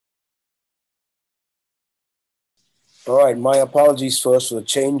All right, my apologies first for the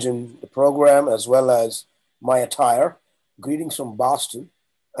change in the program as well as my attire. Greetings from Boston.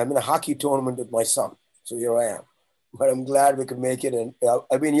 I'm in a hockey tournament with my son, so here I am. But I'm glad we could make it. And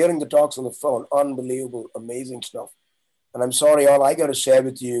I've been hearing the talks on the phone. Unbelievable, amazing stuff. And I'm sorry, all I got to share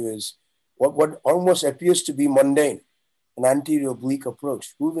with you is what almost appears to be mundane, an anterior oblique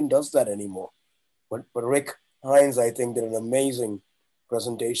approach. Who even does that anymore? But Rick Hines, I think, did an amazing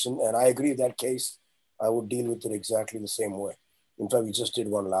presentation. And I agree with that case. I would deal with it exactly the same way. In fact, we just did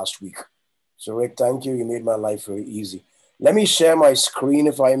one last week. So, Rick, thank you. You made my life very easy. Let me share my screen,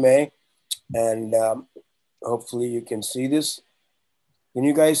 if I may, and hopefully you can see this. Can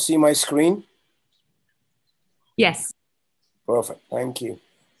you guys see my screen? Yes. Perfect. Thank you.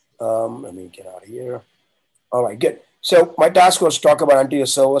 Let me get out of here. All right, good. So my task was to talk about anterior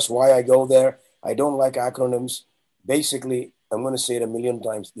servus, why I go there. I don't like acronyms. Basically, I'm going to say it a million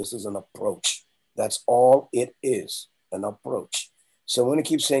times. This is an approach. That's all it is, an approach. So I'm going to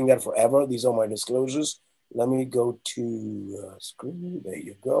keep saying that forever. These are my disclosures. Let me go to screen. There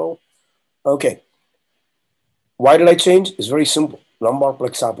you go. Okay. Why did I change? It's very simple. Lumbar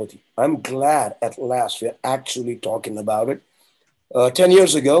plexopathy. I'm glad at last we're actually talking about it. 10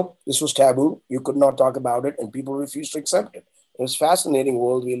 years ago, this was taboo. You could not talk about it, and people refused to accept it. It was a fascinating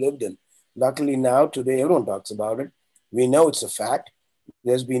world we lived in. Luckily, now, today, everyone talks about it. We know it's a fact.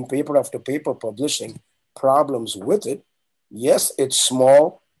 There's been paper after paper publishing problems with it. Yes, it's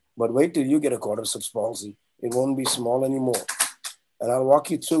small, but wait till you get a quadriceps palsy. It won't be small anymore. And I'll walk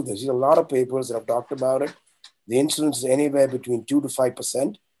you through this. There's a lot of papers that have talked about it. The incidence is anywhere between 2 to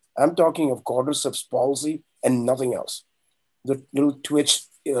 5%. I'm talking of quadriceps palsy and nothing else. The little twitch,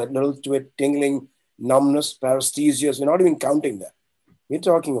 tingling, numbness, paresthesias. We're not even counting that. We're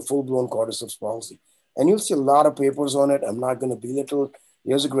talking a full-blown quadriceps palsy. And you'll see a lot of papers on it. I'm not going to belittle.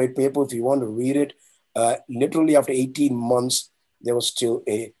 Here's a great paper if you want to read it. Literally after 18 months, there was still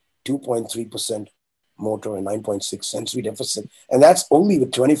a 2.3% motor and 9.6 sensory deficit. And that's only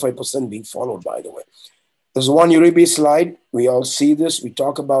with 25% being followed, by the way. There's one Uribe slide. We all see this. We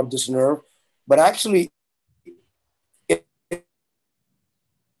talk about this nerve. But actually, it's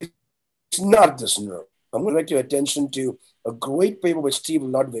not this nerve. I'm going to direct your attention to a great paper by Steve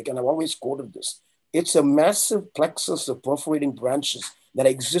Ludwig, and I've always quoted this. It's a massive plexus of perforating branches that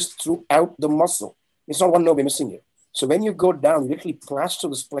exist throughout the muscle. It's not one nerve we're missing here. So when you go down, you literally plaster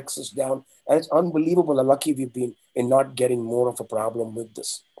this plexus down, and it's unbelievable how lucky we've been in not getting more of a problem with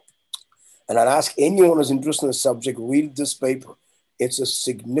this. And I'd ask anyone who's interested in the subject, read this paper. It's a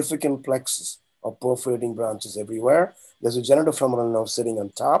significant plexus of perforating branches everywhere. There's a generative femoral nerve sitting on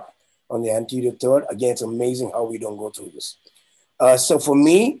top, on the anterior third. Again, it's amazing how we don't go through this. So for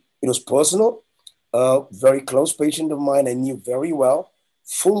me, it was personal. Very close patient of mine I knew very well.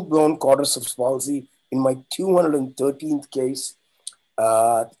 Full-blown quadriceps palsy in my 213th case.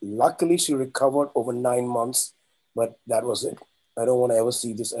 Luckily, she recovered over 9 months, but that was it. I don't want to ever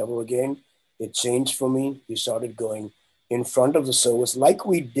see this ever again. It changed for me. We started going in front of the servus like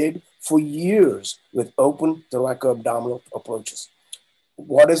we did for years with open thoracoabdominal approaches.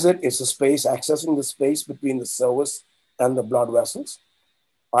 What is it? It's a space, accessing the space between the servus and the blood vessels.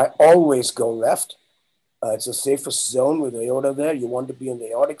 I always go left. It's the safest zone with the aorta there. You want to be on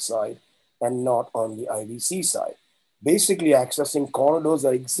the aortic side and not on the IVC side. Basically accessing corridors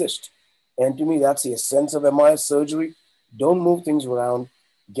that exist. And to me, that's the essence of MIS surgery. Don't move things around,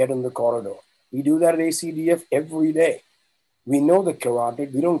 get in the corridor. We do that at ACDF every day. We know the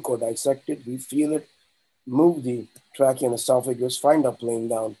carotid, we don't go dissect it, we feel it, move the trachea and esophagus, find our plane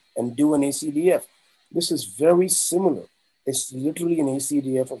down, and do an ACDF. This is very similar. It's literally an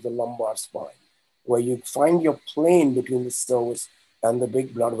ACDF of the lumbar spine, where you find your plane between the servus and the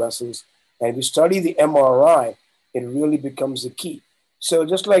big blood vessels. And if you study the MRI, it really becomes the key. So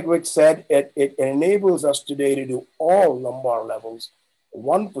just like Rick said, it enables us today to do all lumbar levels,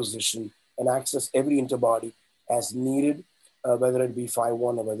 one position, and access every interbody as needed, whether it be 5-1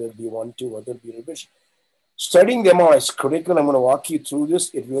 or whether it be 1-2, whether it be revision. Studying the MRI is critical. I'm going to walk you through this.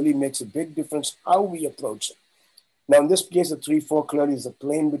 It really makes a big difference how we approach it. Now, in this case, the 3-4 clearly is a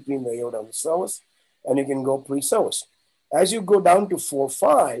plane between the aorta and the servus, and you can go pre-servus. As you go down to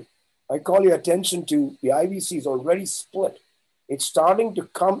 4-5, I call your attention to the IVC is already split. It's starting to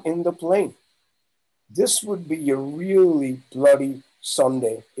come in the plane. This would be a really bloody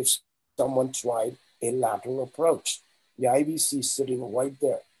Sunday if someone tried a lateral approach. The IVC is sitting right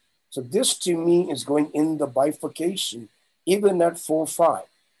there. So this to me is going in the bifurcation, even at 4-5.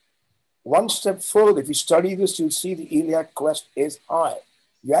 One step further, if you study this, you'll see the iliac crest is high.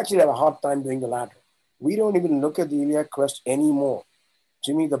 You actually have a hard time doing the lateral. We don't even look at the iliac crest anymore.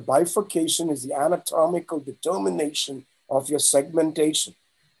 To me, the bifurcation is the anatomical determination of your segmentation.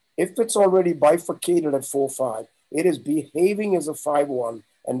 If it's already bifurcated at 4-5, it is behaving as a 5-1,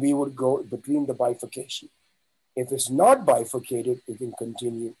 and we would go between the bifurcation. If it's not bifurcated, we can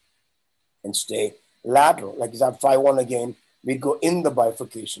continue and stay lateral. Like that 5-1 again, we go in the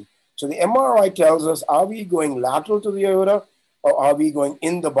bifurcation. So the MRI tells us, are we going lateral to the aorta or are we going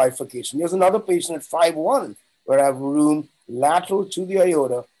in the bifurcation? There's another patient at 5-1 where I have room lateral to the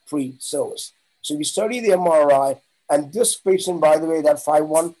aorta pre-psoas. So we study the MRI, and this patient, by the way, that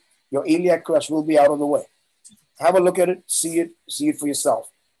 5-1, your iliac crest will be out of the way. Have a look at it, see it for yourself.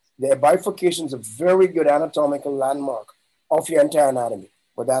 The bifurcation is a very good anatomical landmark of your entire anatomy,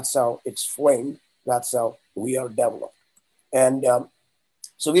 but that's how it's framed. That's how we are developed. And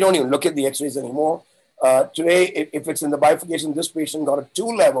so we don't even look at the x-rays anymore. Today, if it's in the bifurcation, this patient got a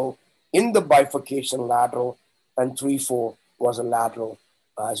 2-level in the bifurcation lateral, and 3-4 was a lateral,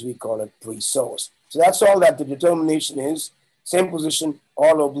 as we call it, pre-psoas. So that's all that the determination is. Same position,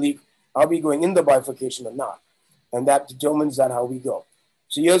 all oblique. Are we going in the bifurcation or not? And that determines that how we go.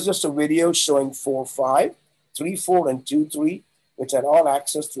 So here's just a video showing 4-5, 3-4, and 2-3, which had all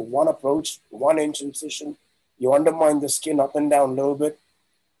access to one approach, 1-inch incision. You undermine the skin up and down a little bit.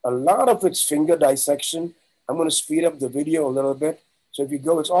 A lot of it's finger dissection. I'm going to speed up the video a little bit. So if you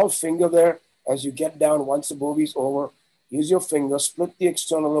go, it's all finger there. As you get down, once the bovie's over, use your finger, split the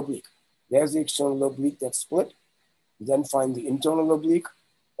external oblique. There's the external oblique that's split. You then find the internal oblique,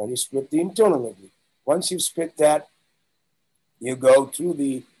 and you split the internal oblique. Once you've split that, you go through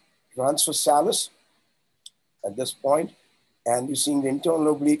the transversalis at this point, and you're seeing the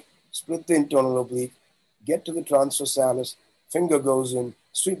internal oblique, split the internal oblique, get to the transversalis, finger goes in,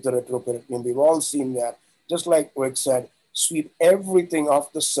 sweep the retroperitoneum. We've all seen that. Just like Rick said, sweep everything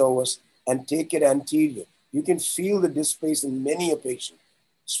off the psoas and take it anterior. You can feel the disc space in many a patient.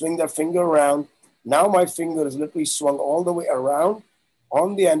 Swing that finger around. Now my finger is literally swung all the way around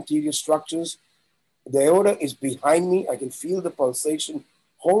on the anterior structures. The aorta is behind me. I can feel the pulsation.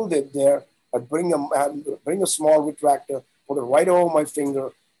 Hold it there. I bring a small retractor, put it right over my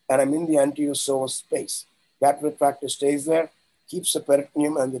finger, and I'm in the anterior psoas space. That retractor stays there, keeps the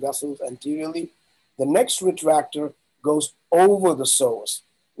peritoneum and the vessels anteriorly. The next retractor goes over the psoas.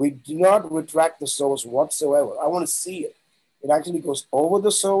 We do not retract the psoas whatsoever. I want to see it. It actually goes over the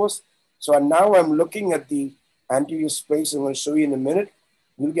psoas. So now I'm looking at the anterior space. I'm going to show you in a minute.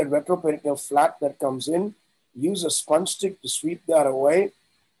 You'll get retroperitoneal flat that comes in. Use a sponge stick to sweep that away.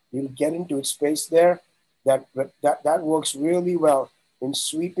 You'll get into its space there. That works really well in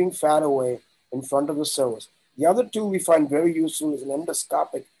sweeping fat away in front of the psoas. The other two we find very useful is an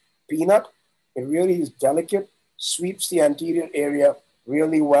endoscopic peanut. It really is delicate, sweeps the anterior area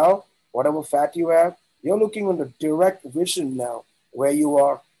really well. Whatever fat you have, you're looking under direct vision now where you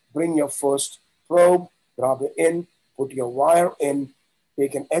are. Bring your first probe, drop it in, put your wire in,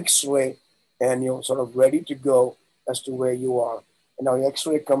 take an x-ray, and you're sort of ready to go as to where you are. And now the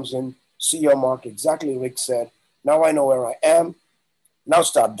x-ray comes in, see your mark, exactly Rick said. Now I know where I am. Now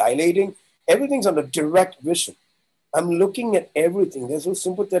start dilating. Everything's under direct vision. I'm looking at everything. There's no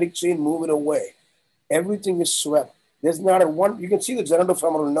sympathetic chain moving away. Everything is swept. There's not a one, you can see the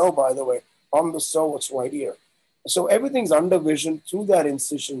genitofemoral node, by the way, on the psoas right here. So everything's under vision through that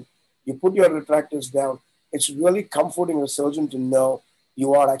incision. You put your retractors down. It's really comforting a surgeon to know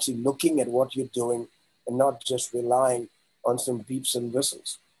you are actually looking at what you're doing and not just relying on some beeps and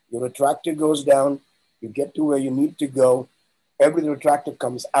whistles. Your retractor goes down. You get to where you need to go. Every retractor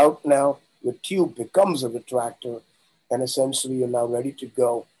comes out now. Your tube becomes a retractor. And essentially, you're now ready to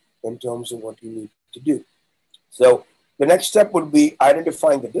go in terms of what you need to do. So the next step would be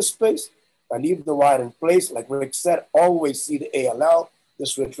identifying the disc space. I leave the wire in place. Like Rick said, always see the ALL.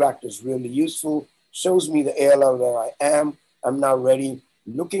 This retractor is really useful. Shows me the ALL where I am. I'm now ready,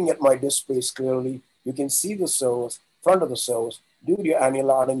 looking at my disc space clearly. You can see the psoas, front of the psoas. Do your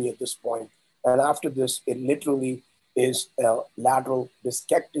annulotomy at this point. And after this, it literally is a lateral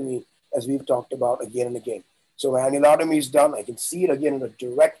discectomy, as we've talked about again and again. So my annulotomy is done. I can see it again in a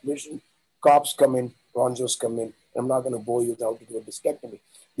direct vision. Cops come in, ronjos come in. I'm not going to bore you without doing a discectomy.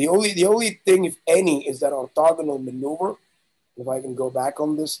 The only thing, if any, is that orthogonal maneuver. If I can go back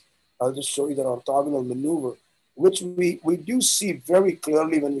on this, I'll just show you that orthogonal maneuver, which we do see very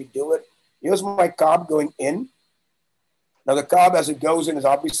clearly when we do it. Here's my cob going in. Now the cob, as it goes in, is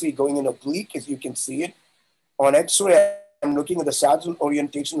obviously going in oblique, as you can see it. On X-ray, I'm looking at the sagittal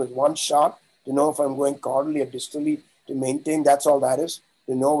orientation with one shot to know if I'm going caudally or distally to maintain. That's all that is,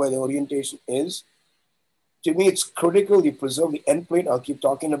 to know where the orientation is. To me, it's critical you preserve the end plate. I'll keep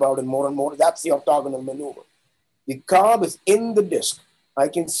talking about it more and more. That's the orthogonal maneuver. The cob is in the disc. I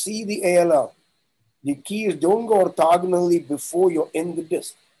can see the ALL. The key is don't go orthogonally before you're in the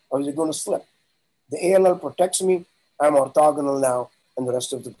disc, or you're going to slip. The ALL protects me. I'm orthogonal now, and the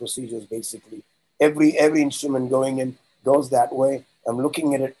rest of the procedure is basically every instrument going in goes that way. I'm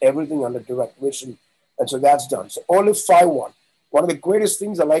looking at it, everything under direct vision, and so that's done. So OLIF 5-1. One of the greatest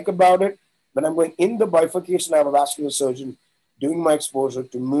things I like about it, when I'm going in the bifurcation, I have a vascular surgeon doing my exposure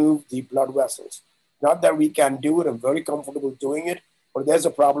to move the blood vessels. Not that we can do it, I'm very comfortable doing it, but if there's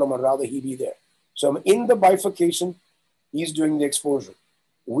a problem, I'd rather he be there. So I'm in the bifurcation, he's doing the exposure.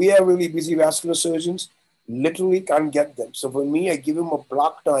 We are really busy vascular surgeons, literally can't get them. So for me, I give him a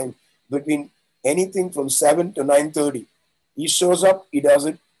block time between anything from 7 to 9:30. He shows up, he does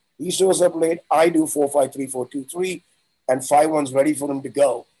it. He shows up late, I do 4-5-3-4-2-3, and 5-1's ready for him to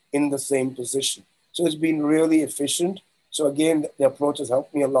go in the same position. So it's been really efficient. So again, the approach has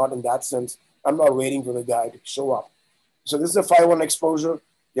helped me a lot in that sense. I'm not waiting for the guy to show up. So this is a 5-1 exposure.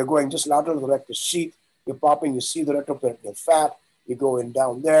 You're going just lateral to the rectus sheath. You're popping, you see the retroperitoneal fat. You go in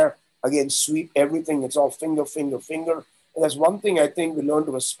down there. Again, sweep everything. It's all finger, finger, finger. And that's one thing I think we learn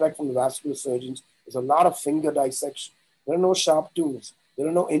to respect from the vascular surgeons is a lot of finger dissection. There are no sharp tools. There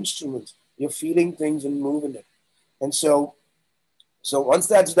are no instruments. You're feeling things and moving it. And so once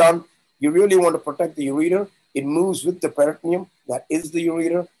that's done, you really want to protect the ureter. It moves with the peritoneum. That is the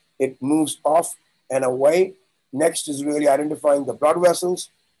ureter. It moves off and away. Next is really identifying the blood vessels.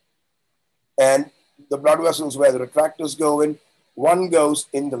 And the blood vessels where the retractors go in. One goes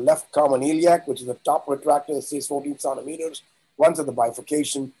in the left common iliac, which is the top retractor that says 14 centimeters. One's at the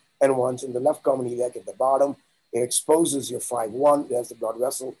bifurcation, and one's in the left common iliac at the bottom. It exposes your 5-1. There's the blood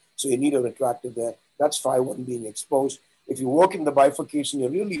vessel. So you need a retractor there. That's 5-1 being exposed. If you work in the bifurcation,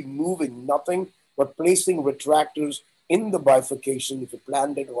 you're really moving nothing but placing retractors in the bifurcation. If you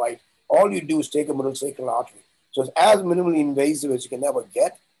planned it right, all you do is take a middle sacral artery. So it's as minimally invasive as you can ever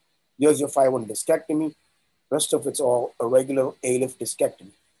get. Here's your 5-1 discectomy. Rest of it's all a regular ALIF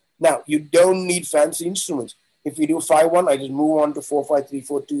discectomy. Now, you don't need fancy instruments. If you do 5-1, I just move on to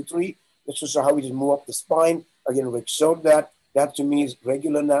 4-5-3-4-2-3. This is how we just move up the spine. Again, Rick showed that. That to me is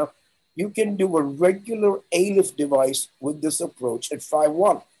regular now. You can do a regular ALIF device with this approach at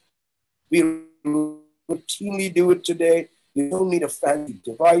 5-1. We routinely do it today. You don't need a fancy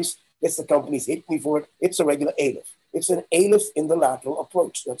device. Yes, the companies hate me for it. It's a regular ALIF. It's an ALIF in the lateral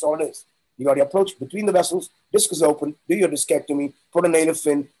approach. That's all it is. You got your approach between the vessels, disc is open, do your discectomy, put an ALIF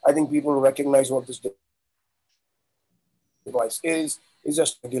in. I think people will recognize what this device is. It's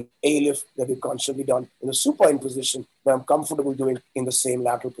just a regular ALIF that we've constantly done in a supine position that I'm comfortable doing in the same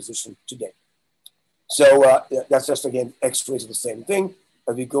lateral position today. So that's just, again, x-rays are the same thing.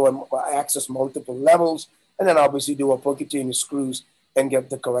 We go and access multiple levels, and then obviously do a percutaneous screws and get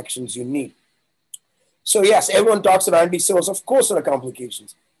the corrections you need. So yes, everyone talks about anti-psoas. Of course there are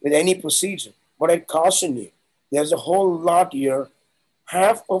complications with any procedure, but I caution you, there's a whole lot here.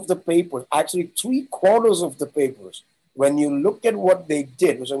 Half of the papers, actually 3/4 of the papers, when you look at what they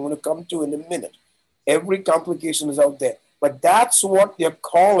did, which I'm going to come to in a minute, every complication is out there. But that's what they're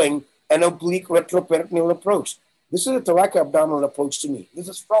calling an oblique retroperitoneal approach. This is a thoracoabdominal approach to me. This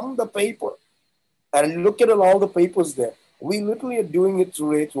is from the paper. And look at all the papers there. We literally are doing it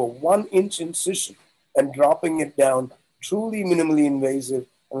through a 1-inch incision and dropping it down, truly minimally invasive.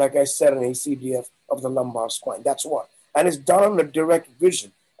 And like I said, an ACDF of the lumbar spine. That's what. And it's done on a direct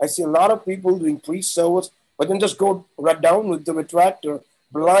vision. I see a lot of people doing pre-psoas, but then just go right down with the retractor,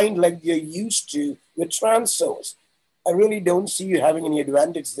 blind like you're used to with trans-psoas. I really don't see you having any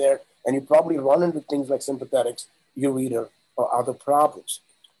advantage there. And you probably run into things like sympathetics, ureter, or other problems.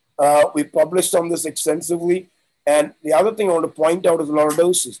 We published on this extensively. And the other thing I want to point out is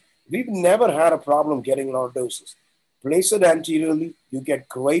lordosis. We've never had a problem getting lordosis. Place it anteriorly, you get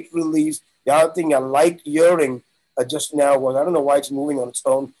great release. The other thing I liked hearing just now was, I don't know why it's moving on its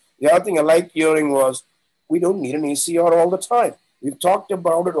own. The other thing I liked hearing was, we don't need an ACR all the time. We've talked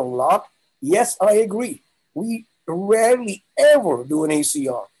about it a lot. Yes, I agree. We rarely ever do an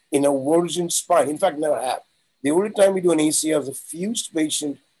ACR in a virgin spine. In fact, never have. The only time we do an ACR is a fused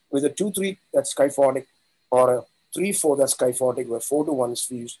patient with a 2-3 that's kyphotic or a 3-4 that's kyphotic, where 4-1 is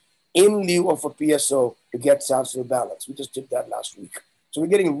fused, in lieu of a PSO to get saphenous balance. We just did that last week. So we're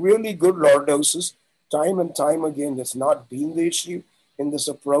getting really good lordosis. Time and time again, that's not been the issue in this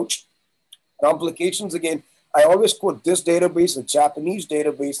approach. Complications, again, I always quote this database, the Japanese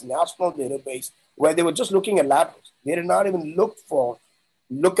database, national database, where they were just looking at laterals. They did not even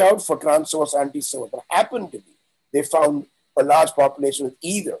look out for trans-psoas, anti-psoas. What happened to be, they found a large population with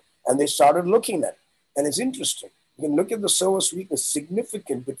either, and they started looking at it. And it's interesting. You can look at the psoas weakness,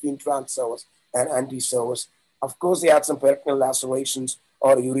 significant between trans-psoas and anti-psoas. Of course, they had some peritoneal lacerations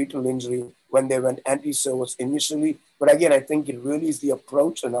or a ureteral injury when they went anti-psoas initially. But again, I think it really is the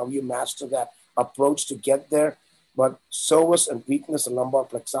approach and how you master that approach to get there. But psoas and weakness and lumbar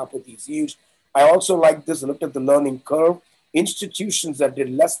plexopathy is huge. I also like this. I looked at the learning curve. Institutions that did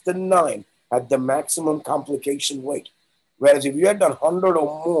less than 9 had the maximum complication rate. Whereas if you had done 100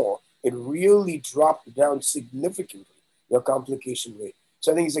 or more, it really dropped down significantly, your complication rate.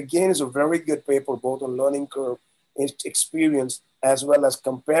 So I think it's a very good paper, both on learning curve experience, as well as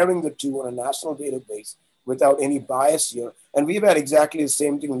comparing the two on a national database without any bias here. And we've had exactly the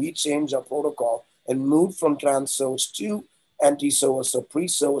same thing. We changed our protocol and moved from trans-psoas to anti-psoas or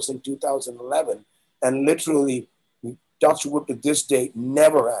pre-psoas in 2011. And literally, touch wood to this day,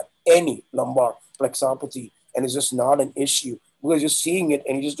 never had any lumbar plexopathy. And it's just not an issue. We're just seeing it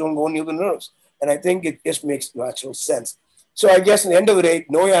and you just don't go near the nerves. And I think it just makes natural sense. So I guess at the end of the day,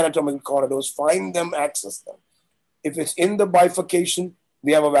 know your anatomical corridors, find them, access them. If it's in the bifurcation,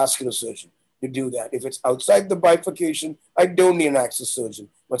 we have a vascular surgeon to do that. If it's outside the bifurcation, I don't need an access surgeon.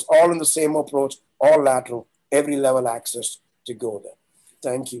 But it's all in the same approach, all lateral, every level access to go there.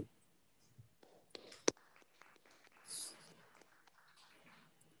 Thank you.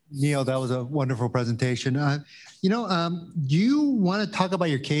 Neel, that was a wonderful presentation. Do you want to talk about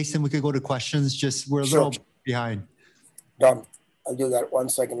your case and we could go to questions? Just we're a little behind. Done. I'll do that. 1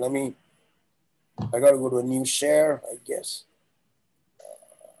 second. I got to go to a new share, I guess.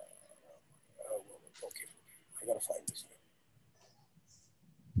 Okay. I got to find this.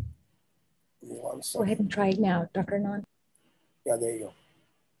 Go ahead and try it now, Dr. Anand. Yeah, there you go.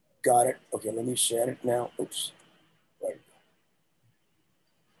 Got it. Okay, let me share it now. Oops. There you go.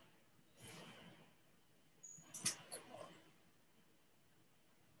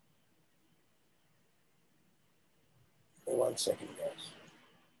 1 second, guys.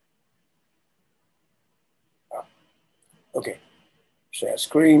 Okay, share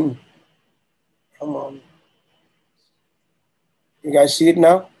screen. Come on. You guys see it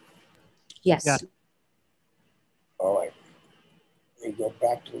now? Yes. Yeah. All right. Let me go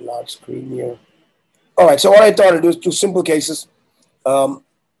back to the large screen here. All right, so what I thought I'd do is 2 simple cases.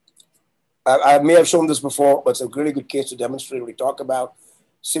 I may have shown this before, but it's a really good case to demonstrate what we talk about.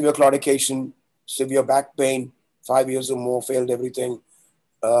 Severe claudication, severe back pain, 5 years or more, failed everything.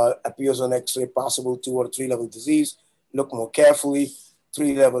 Appears on X-ray, possible 2 or 3 level disease. Look more carefully.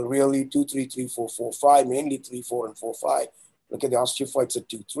 3 level really, 2, 3, 3, 4, 4, 5, mainly 3, 4, and 4, 5. Look at the osteophytes at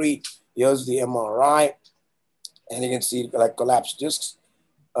 2, 3. Here's the MRI, and you can see like collapsed discs.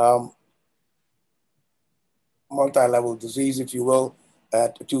 Multi-level disease, if you will,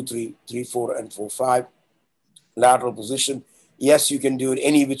 at 2, 3, 3, 4, and 4, 5. Lateral position. Yes, you can do it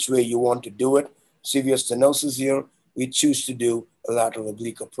any which way you want to do it. Severe stenosis here. We choose to do a lateral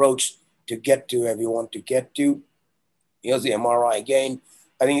oblique approach to get to where we want to get to. Here's the MRI again.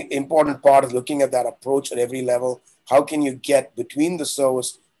 I think the important part is looking at that approach at every level. How can you get between the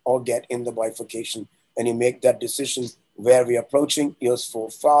psoas or get in the bifurcation? And you make that decision where we're approaching. Here's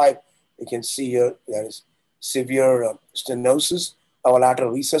 4, 5. You can see here there is severe stenosis, or lateral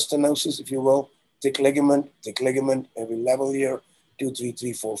recess stenosis, if you will. Thick ligament, every level here. 2, 3,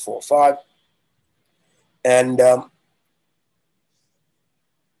 3, 4, 4, 5. And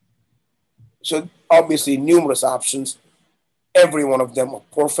so obviously numerous options. Every one of them are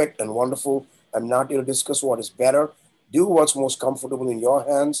perfect and wonderful. I'm not here to discuss what is better. Do what's most comfortable in your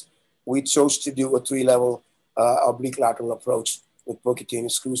hands. We chose to do a 3-level oblique lateral approach with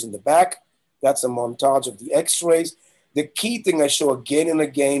percutaneous screws in the back. That's a montage of the x-rays. The key thing I show again and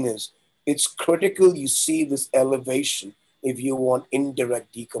again is it's critical you see this elevation if you want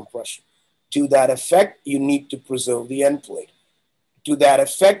indirect decompression. To that effect, you need to preserve the end plate. To that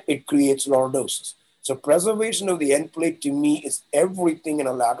effect, it creates lordosis. So preservation of the end plate to me is everything in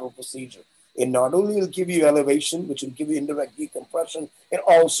a lateral procedure. It not only will give you elevation, which will give you indirect decompression, it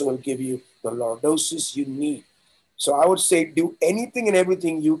also will give you the lordosis you need. So I would say do anything and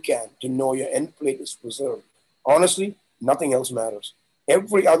everything you can to know your end plate is preserved. Honestly, nothing else matters.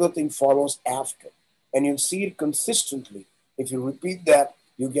 Every other thing follows after. And you'll see it consistently. If you repeat that,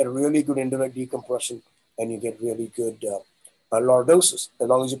 you get really good indirect decompression and you get really good lordosis. As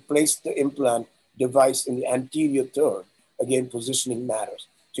long as you place the implant device in the anterior third, again, positioning matters.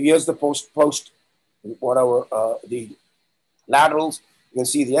 So here's the post, whatever, the laterals. You can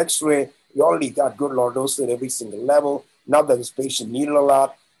see the x-ray. You already got good lordosis at every single level. Not that this patient needed a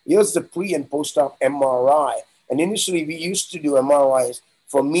lot. Here's the pre and post-op MRI. And initially, we used to do MRIs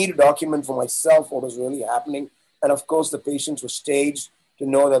for me to document for myself what was really happening. And of course, the patients were staged to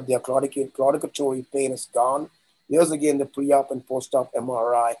know that their claudicatory pain is gone. Here's again the pre-op and post-op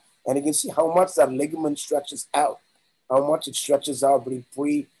MRI. And you can see how much that ligament stretches out. how much it stretches out between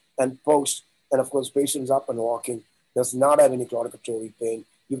pre and post. And of course, patients up and walking, does not have any claudicatory pain.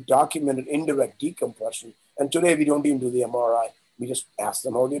 You've documented indirect decompression. And today we don't even do the MRI. We just ask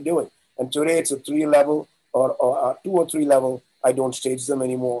them how they're doing. And today it's a 3-level or 2 or 3 level. I don't stage them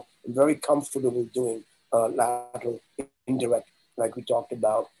anymore. I'm very comfortable doing lateral indirect, like we talked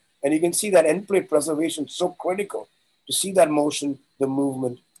about. And you can see that end plate preservation is so critical to see that motion, the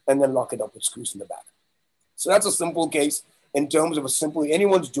movement, and then lock it up with screws in the back. So that's a simple case in terms of a simple,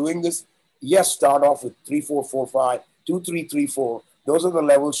 anyone's doing this, yes, start off with 3, 4, 4, 5, 2, 3, 3, 4. Those are the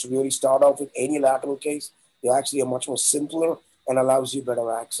levels to really start off with any lateral case. They actually are much more simpler and allows you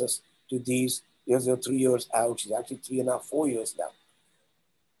better access to these. Here's are 3 years out. She's actually 3.5, 4 years now.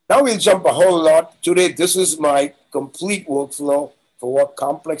 Now we'll jump a whole lot. Today, this is my complete workflow for what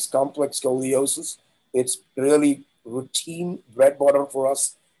complex scoliosis. It's really routine bread butter for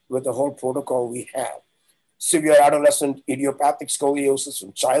us with the whole protocol we have. Severe adolescent idiopathic scoliosis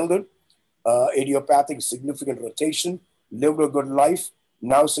from childhood, idiopathic significant rotation, lived a good life,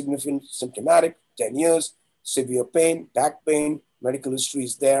 now significant symptomatic, 10 years, severe pain, back pain, medical history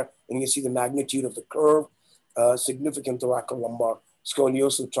is there, and you can see the magnitude of the curve, significant thoracolumbar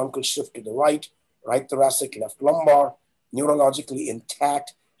scoliosis, truncal shift to the right, right thoracic, left lumbar, neurologically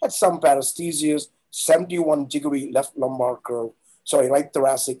intact, had some paresthesias, 71-degree left lumbar curve, right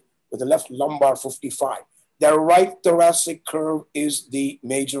thoracic with the left lumbar 55. The right thoracic curve is the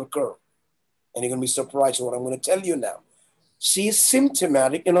major curve. And you're going to be surprised at what I'm going to tell you now. She is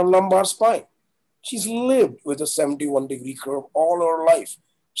symptomatic in her lumbar spine. She's lived with a 71-degree curve all her life.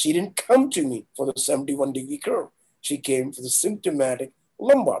 She didn't come to me for the 71-degree curve. She came for the symptomatic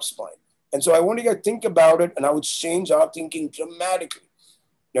lumbar spine. And so I want you to think about it and how it's changed our thinking dramatically.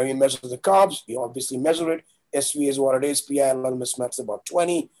 Now you measure the carbs, you obviously measure it. SV is what it is, PI-LL mismatch about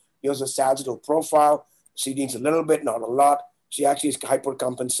 20. Here's a sagittal profile. She needs a little bit, not a lot. She actually is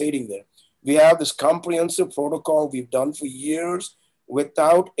hypercompensating there. We have this comprehensive protocol we've done for years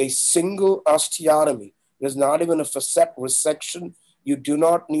without a single osteotomy. There's not even a facet resection. You do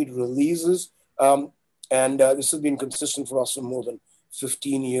not need releases. This has been consistent for us for more than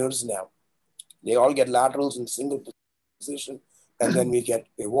 15 years now. They all get laterals in single position, and then we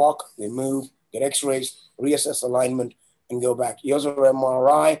walk, we move, get x-rays, reassess alignment, and go back. Here's our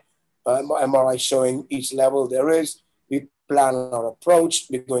MRI showing each level there is. We plan our approach.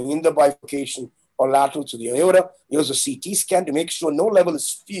 We're going in the bifurcation or lateral to the aorta. Here's a CT scan to make sure no level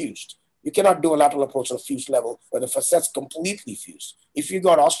is fused. You cannot do a lateral approach on a fused level where the facet's completely fused. If you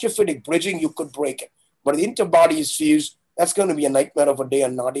got osteophytic bridging, you could break it. But if the interbody is fused, that's going to be a nightmare of a day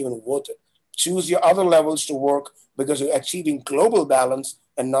and not even worth it. Choose your other levels to work because you're achieving global balance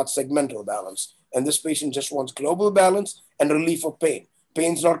and not segmental balance. And this patient just wants global balance and relief of pain.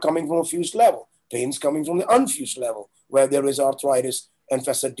 Pain's not coming from a fused level. Pain's coming from the unfused level where there is arthritis and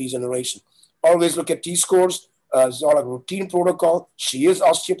facet degeneration. Always look at T-scores. It's all a routine protocol. She is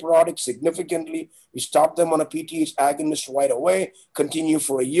osteoporotic significantly. We stop them on a PTH agonist right away, continue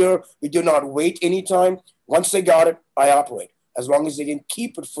for a year. We do not wait anytime. Once they got it, I operate, as long as they can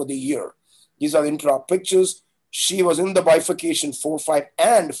keep it for the year. These are the intra pictures. She was in the bifurcation 4-5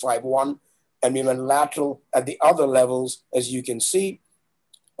 and 5-1, and we went lateral at the other levels, as you can see.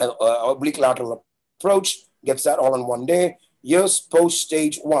 Oblique lateral approach gets that all in one day. Years post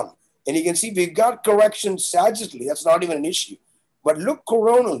stage 1. And you can see we've got correction sagittally. That's not even an issue. But look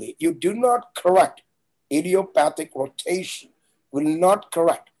coronally. You do not correct idiopathic rotation. Will not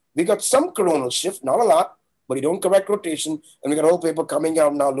correct. We got some coronal shift, not a lot, but you don't correct rotation. And we got a whole paper coming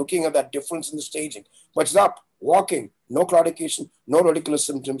out now looking at that difference in the staging. But it's up, walking, no claudication, no radicular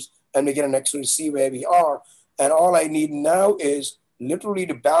symptoms. And we get an x-ray to see where we are. And all I need now is literally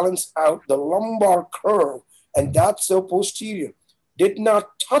to balance out the lumbar curve. And that's so posterior. Did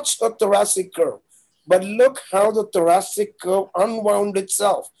not touch the thoracic curve. But look how the thoracic curve unwound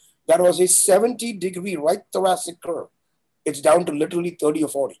itself. That was a 70-degree right thoracic curve. It's down to literally 30 or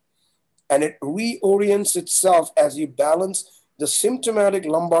 40. And it reorients itself as you balance the symptomatic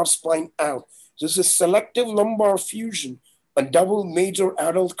lumbar spine out. So this is selective lumbar fusion and double major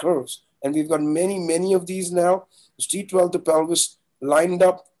adult curves. And we've got many, many of these now. T12 to pelvis lined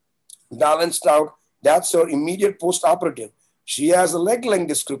up, balanced out. That's her immediate post-operative. She has a leg length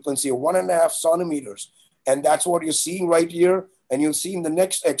discrepancy of 1.5 centimeters. And that's what you're seeing right here. And you'll see in the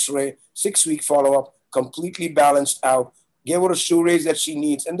next x-ray, 6-week follow-up, completely balanced out. Give her a shoe raise that she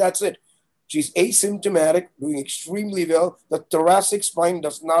needs. And that's it. She's asymptomatic, doing extremely well. The thoracic spine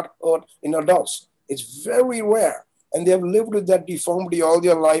does not hurt in adults. It's very rare. And they have lived with that deformity all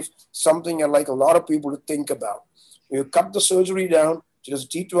their life, something I like a lot of people to think about. You cut the surgery down. She does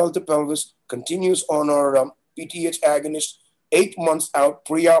T12 to pelvis, continues on her PTH agonist, 8 months out,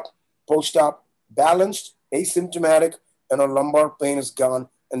 pre-op, post-op, balanced, asymptomatic, and her lumbar pain is gone.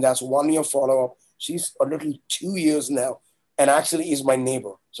 And that's 1 year follow-up. She's a little 2 years now and actually is my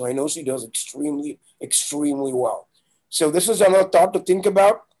neighbor. So I know she does extremely, extremely well. So this is another thought to think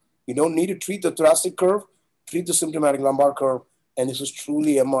about. You don't need to treat the thoracic curve, treat the symptomatic lumbar curve. And this is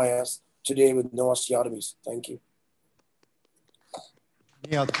truly MIS today with no osteotomies. Thank you.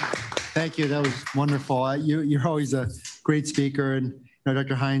 Yeah, thank you. That was wonderful. You're always a great speaker. And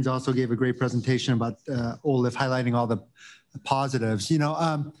Dr. Hines also gave a great presentation about OLIF, highlighting all the positives.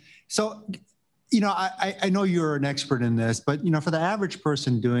 I know you're an expert in this, but for the average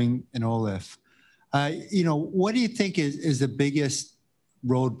person doing an OLIF, what do you think is the biggest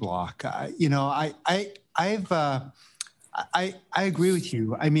roadblock? I agree with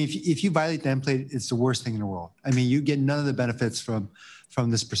you. I mean, if you violate the end plate, it's the worst thing in the world. I mean, you get none of the benefits from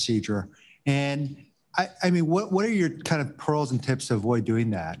this procedure. And I mean, what are your kind of pearls and tips to avoid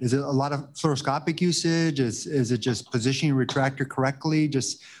doing that? Is it a lot of fluoroscopic usage? Is it just positioning your retractor correctly,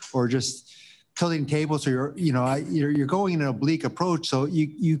 or just tilting tables? So you're going in an oblique approach, so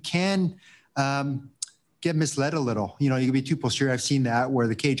you can get misled a little. You can be too posterior. I've seen that where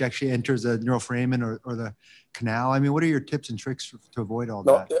the cage actually enters the neuroforamen or the canal. I mean, what are your tips and tricks to avoid all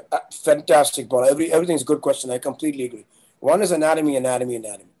that? Fantastic, Paul. Everything's a good question. I completely agree. One is anatomy.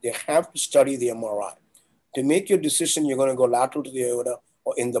 They have to study the MRI. To make your decision, you're going to go lateral to the aorta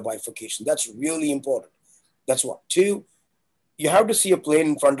or in the bifurcation. That's really important. That's one. Two, you have to see a plane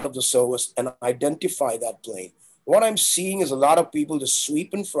in front of the psoas and identify that plane. What I'm seeing is a lot of people just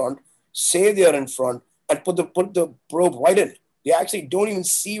sweep in front, say they're in front, and put the probe right in. They actually don't even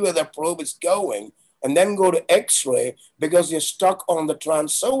see where the probe is going, and then go to X-ray because you're stuck on the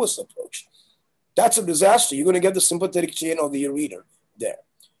transpsoas approach. That's a disaster. You're going to get the sympathetic chain or the ureter there.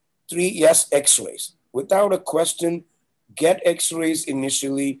 Three, yes, X-rays. Without a question, get X-rays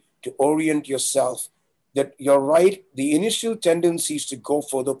initially to orient yourself that you're right. The initial tendency is to go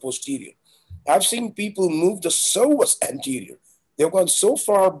further posterior. I've seen people move the psoas anterior. They've gone so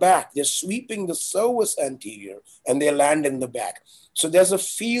far back, they're sweeping the psoas anterior and they land in the back. So there's a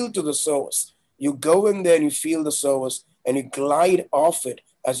feel to the psoas. You go in there and you feel the psoas and you glide off it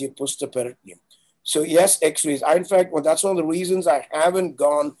as you push the peritoneum. So yes, X-rays. In fact, that's one of the reasons I haven't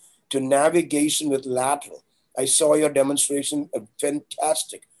gone to navigation with lateral. I saw your demonstration,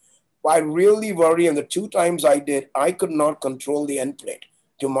 fantastic. I really worry, and the 2 times I did, I could not control the end plate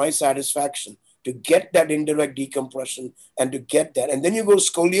to my satisfaction to get that indirect decompression and to get that. And then you go to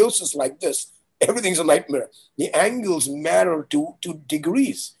scoliosis like this, everything's a nightmare. The angles matter to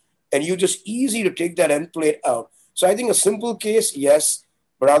degrees, and you're just easy to take that end plate out. So I think a simple case, yes,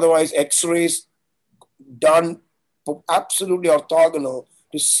 but otherwise X-rays done absolutely orthogonal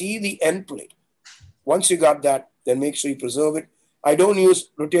to see the end plate. Once you got that, then make sure you preserve it. I don't use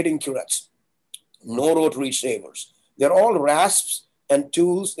rotating curettes, no rotary shavers. They're all rasps and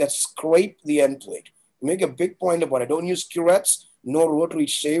tools that scrape the end plate. Make a big point about it. Don't use curettes, no rotary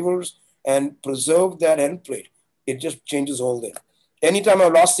shavers, and preserve that end plate. It just changes all day. Anytime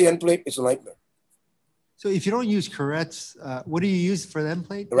I've lost the end plate, it's a nightmare. So if you don't use curettes, what do you use for the end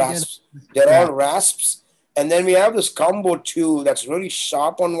plate? Rasps. They're all rasps. And then we have this combo tool that's really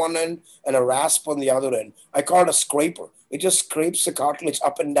sharp on one end and a rasp on the other end. I call it a scraper. It just scrapes the cartilage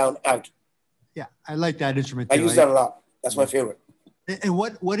up and down out. Yeah, I like that instrument too. I use that a lot. That's my favorite. And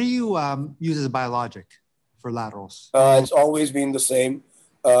what do you use as a biologic for laterals? It's always been the same.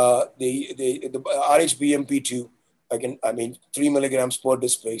 The RHBMP2, 3 milligrams per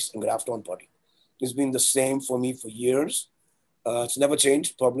disc space and graft on putty. It's been the same for me for years. It's never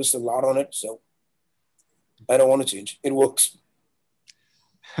changed. Published a lot on it, so I don't want to change. It works.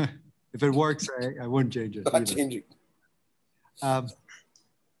 If it works, I wouldn't change it. Not changing.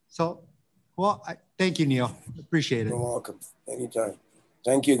 Thank you, Neel. Appreciate it. You're welcome. Anytime.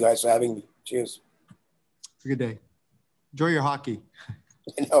 Thank you guys for having me. Cheers. Have a good day. Enjoy your hockey.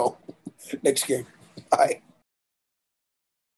 I know. Next game. Bye.